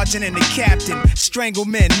sergeant and the captain. Strangle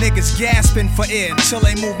men, niggas gasping for air until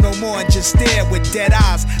they move no more and just stare with dead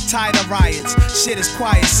eyes. Tired of riots, shit is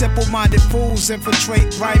quiet. Simple-minded fools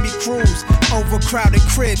infiltrate grimy crews. Overcrowded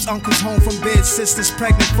cribs, uncles home from bed, sisters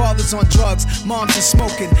pregnant, fathers on drugs, moms are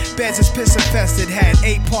smoking, beds is piss infested. Had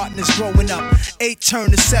 8 partners growing up, 8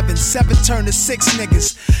 turned to 7, 7 turned to 6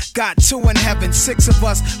 niggas. Got 2 in heaven, 6 of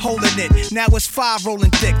us holding it. Now it's 5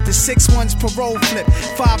 rolling thick. The 6 ones parole flip.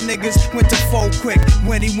 5 niggas went to 4 quick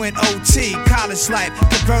when he went OT. College life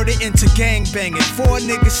converted into gang banging. 4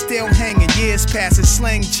 niggas still hanging. Years passing,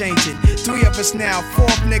 slang changing. 3 of us now.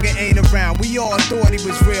 4th nigga ain't around. We all thought he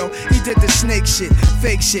was real. He did the snake shit,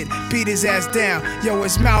 fake shit, beat his ass down. Yo,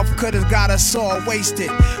 his mouth could've got us all wasted.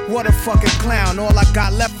 What a fucking clown. All I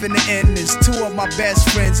got left in the end is 2 of my best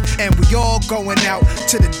friends, and we all going out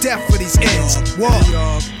to the death for these ends. Whoa. New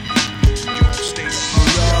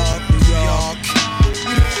York.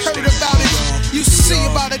 You heard about it, you see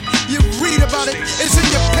about it, you read about it. It's in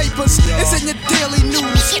your papers, it's in your daily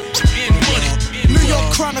news. New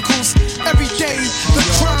York Chronicles, every day. The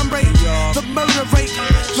crime rate, the murder rate,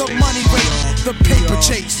 the money rate, the paper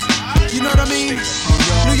chase. You know what I mean?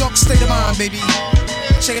 New York state of mind, baby.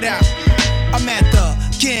 Check it out. I'm at the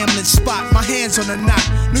gambling spot, my hands on the knot.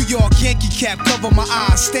 New York Yankee cap, cover my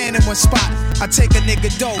eyes, stand in one spot. I take a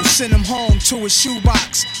nigga dough, send him home to his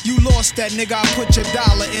shoebox. You lost that nigga, I put your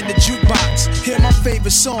dollar in the jukebox. Hear my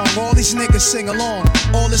favorite song, all these niggas sing along.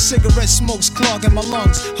 All the cigarette smokes clogging my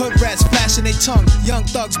lungs. Hood rats flashing their tongue, young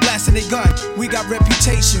thugs blasting their gun. We got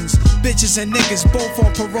reputations, bitches and niggas both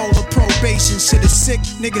on parole or probation. Shit is sick,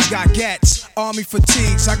 niggas got gats. Army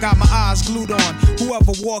fatigues, I got my eyes glued on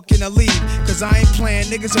whoever walk in or leave. Cause I ain't playing,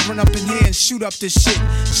 niggas will run up in here and shoot up this shit.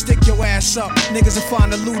 Stick your ass up, niggas will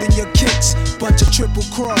find the loot in your kicks. Bunch of triple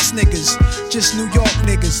cross niggas, just New York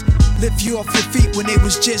niggas. Lift you off your feet when they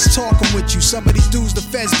was just talking with you. Some of these dudes, the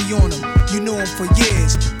feds be on them. You know them for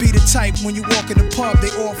years. Be the type when you walk in the pub, they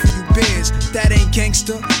offer you beers. That ain't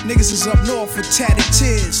gangster. Niggas is up north with tatted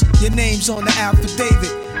tears. Your name's on the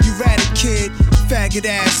affidavit. You ratted kid. Faggot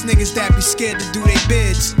ass niggas that be scared to do they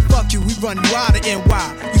bids. Fuck you, we run you out of NY.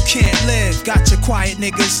 You can't live. Got your quiet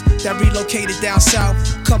niggas that relocated down south,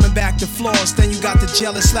 coming back to floors. Then you got the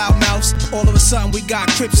jealous loudmouths. All of a sudden we got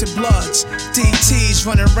Crips and Bloods. DTs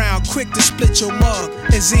running around quick to split your mug.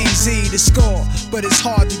 It's easy to score, but it's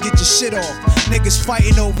hard to get your shit off. Niggas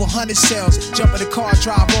fighting over 100 cells. Jump in the car,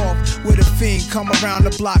 drive off with a fiend. Come around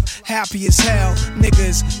the block, happy as hell.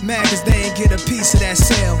 Niggas mad cause they ain't get a piece of that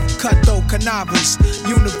sale. Cutthroat cannabis,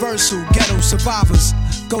 universal ghetto survivors.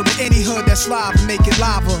 Go to any hood that's live and make it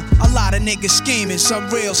lava. A lot of niggas scheming, some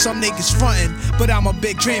real, some niggas frontin'. But I'm a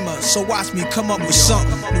big dreamer, so watch me come up with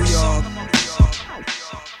something. New York.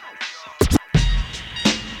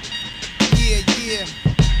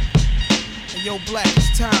 Black,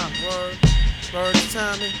 it's time. Word. Word, it's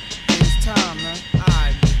time, man. It's time, man.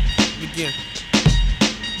 Alright, begin.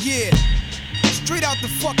 Yeah. Straight out the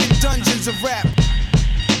fucking dungeons of rap,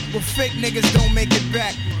 where fake niggas don't make it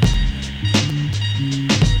back.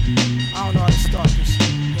 I don't know how to start this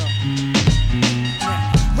shit. Yo.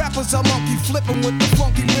 Rappers are monkey flipping with the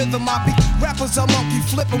funky rhythm. Rappers are monkey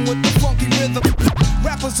flipping with the funky rhythm.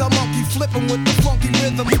 Rappers are monkey flipping with the funky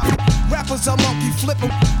rhythm. Rappers are monkey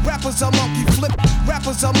flipping. Rappers are monkey flip.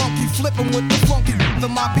 Rappers are monkey flipping with the funky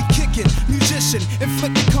rhythm. I be kicking, musician,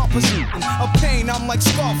 inflicting composition of pain. I'm like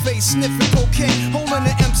Scarface, sniffing cocaine, holding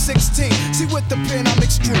an M16. See with the pen I'm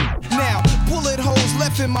extreme. Now bullet holes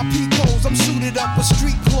left in my peak holes. I'm suited up with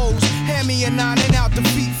street clothes. Hand me a 9 and out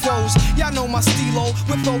defeat foes. Y'all know my stilo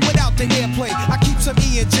with or without the airplay. I keep some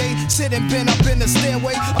E and J sitting bent up in the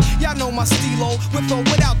stairway. Y'all know my stilo with or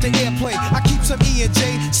without the airplay. I keep some E and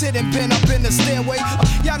J sitting bent up in the stairway.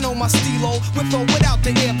 Y'all know my stilo with or without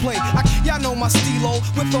the airplay. Y'all know my stilo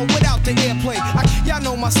with or without the airplay. Y'all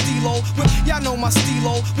know my stilo with. Y'all know my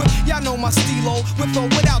stilo with. Y'all know my stilo with or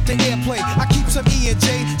without the airplay. I keep some E and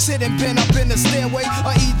J sitting bent up in the stairway,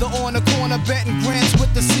 or either on the corner betting grants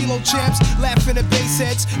with the CeeLo champs, laughing at bass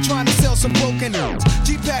heads, trying to sell some broken notes.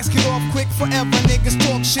 G-Packs get off quick forever, niggas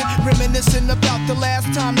talk shit, reminiscing about the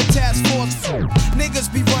last time the task force flew.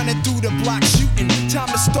 Niggas be running through the block shooting. Time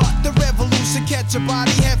to start the revolution, catch a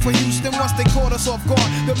body head for Houston. Once they caught us off guard,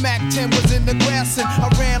 the Mac 10 was in the grass and I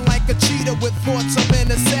ran like a cheetah with thoughts of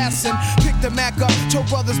an assassin. Picked the Mac up, told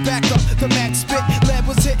brothers back up, the Mac spit. Lead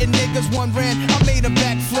was hitting niggas, one ran, I made a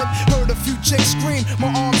backflip. Heard a few chicks scream, my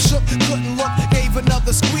arm shook, couldn't look, gave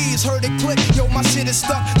another squeeze, heard it click, yo my shit is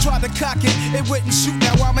stuck, tried to cock it, it wouldn't shoot,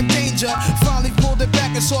 now I'm in danger. Finally pulled it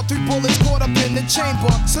back and saw 3 bullets caught up in the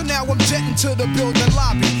chamber. So now I'm jetting to the building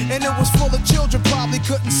lobby, and it was full of children, probably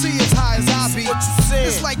couldn't see as high as I be.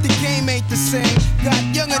 It's like the game ain't the same, got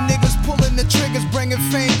younger niggas pulling the triggers, bringing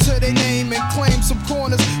fame to their name and claim some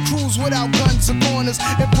corners, cruise without guns or corners,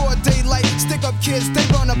 in broad daylight, stick up kids, they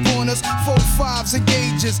run up on us, 4-5s and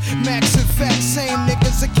gauges, max and facts, same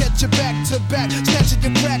niggas that catch you back to back, snatching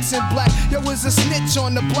your cracks in black. Yo, is a snitch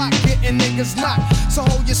on the block, getting niggas knocked. So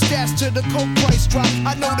hold your stash till the coke price drop.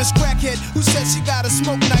 I know this crackhead who said she gotta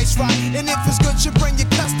smoke nice rock, and if it's good, you bring your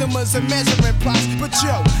customers and measuring plots. But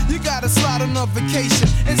yo, you gotta slide on a vacation.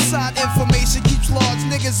 Inside information keeps large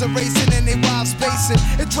niggas erasing and they wives spacing.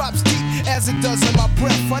 It drops deep as it does in my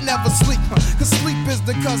breath. I never sleep, cause sleep is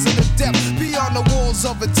the cousin of death. Beyond the walls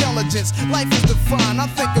of intelligence, life is defined. I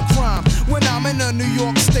think of crime when I'm in a New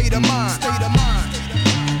York state of mind. State of mind.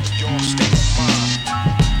 Your state of mind.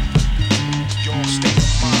 Your state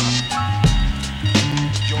of mind.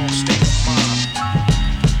 Your state of mind.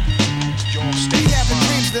 Your state of mind. Be having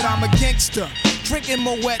dreams that I'm a gangster, drinking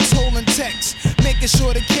Moet's, holding texts, making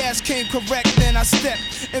sure the cash came correct. Then I step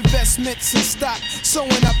investments in stock,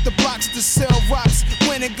 sewing up the blocks to sell rocks,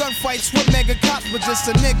 winning gunfights with mega cops. But just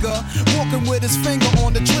a nigga walking with his finger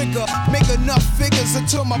on the trigger, make enough figures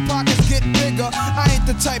until my pockets get bigger. I ain't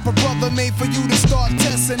the type of brother made for you to start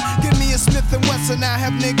testing. Give me a Smith & Wesson, I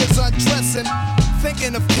have niggas undressing,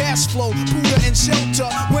 thinking of cash flow, Buddha and shelter.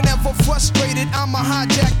 Whenever frustrated, I'm a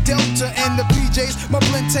hijack Delta and the PJs. My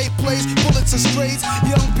blend tape plays, bullets are strays,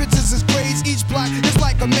 young bitches is grades. Each block is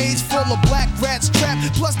like a maze full of black rats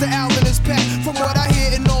trapped. Plus the Allen is packed. From what I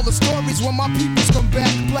hear in all the stories, when my peoples come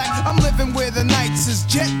back black, I'm living where the nights is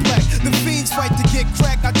jet black. The fiends fight to get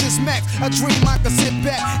crack. I just max. I dream I could sit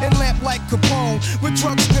back and lamp like Capone with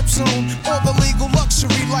drug strips on. All the legal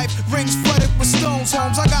luxury life rings flooded with stones.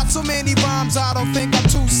 Homes. I got so many rhymes, I don't think I'm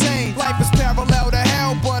too sane. Life is parallel to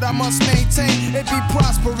hell, but I must maintain it be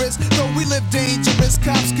prosperous. Though we live dangerous,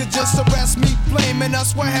 cops could just arrest me, blaming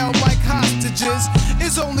us we're held like hostages.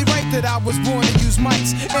 It's only right that I was born to use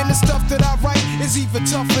mics, and the stuff that I write is even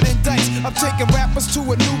tougher than dice. I'm taking rappers to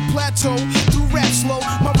a new plateau through rap slow.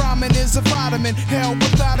 My rhyming is a vitamin, hell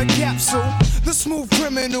without a capsule. The smooth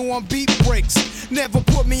criminal on beat breaks. Never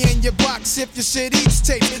put me in your box if your shit eats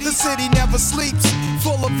tape. The city never sleeps,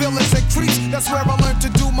 full of villains and creeps. That's where I learned to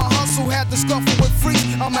do my hustle, had to scuffle with freaks.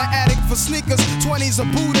 I'm an addict for sneakers, 20s a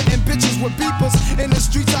Buddha and bitches with beepers. In the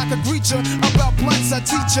streets I could greet ya, about blunts I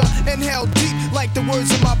teach ya. Inhale deep like the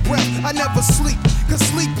words in my breath. I never sleep, cause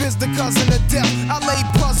sleep is the cousin of death. I lay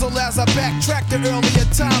puzzle as I backtrack to earlier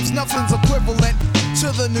times. Nothing's equivalent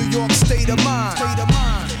to the New York state of mind. State of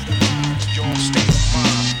mind. Your state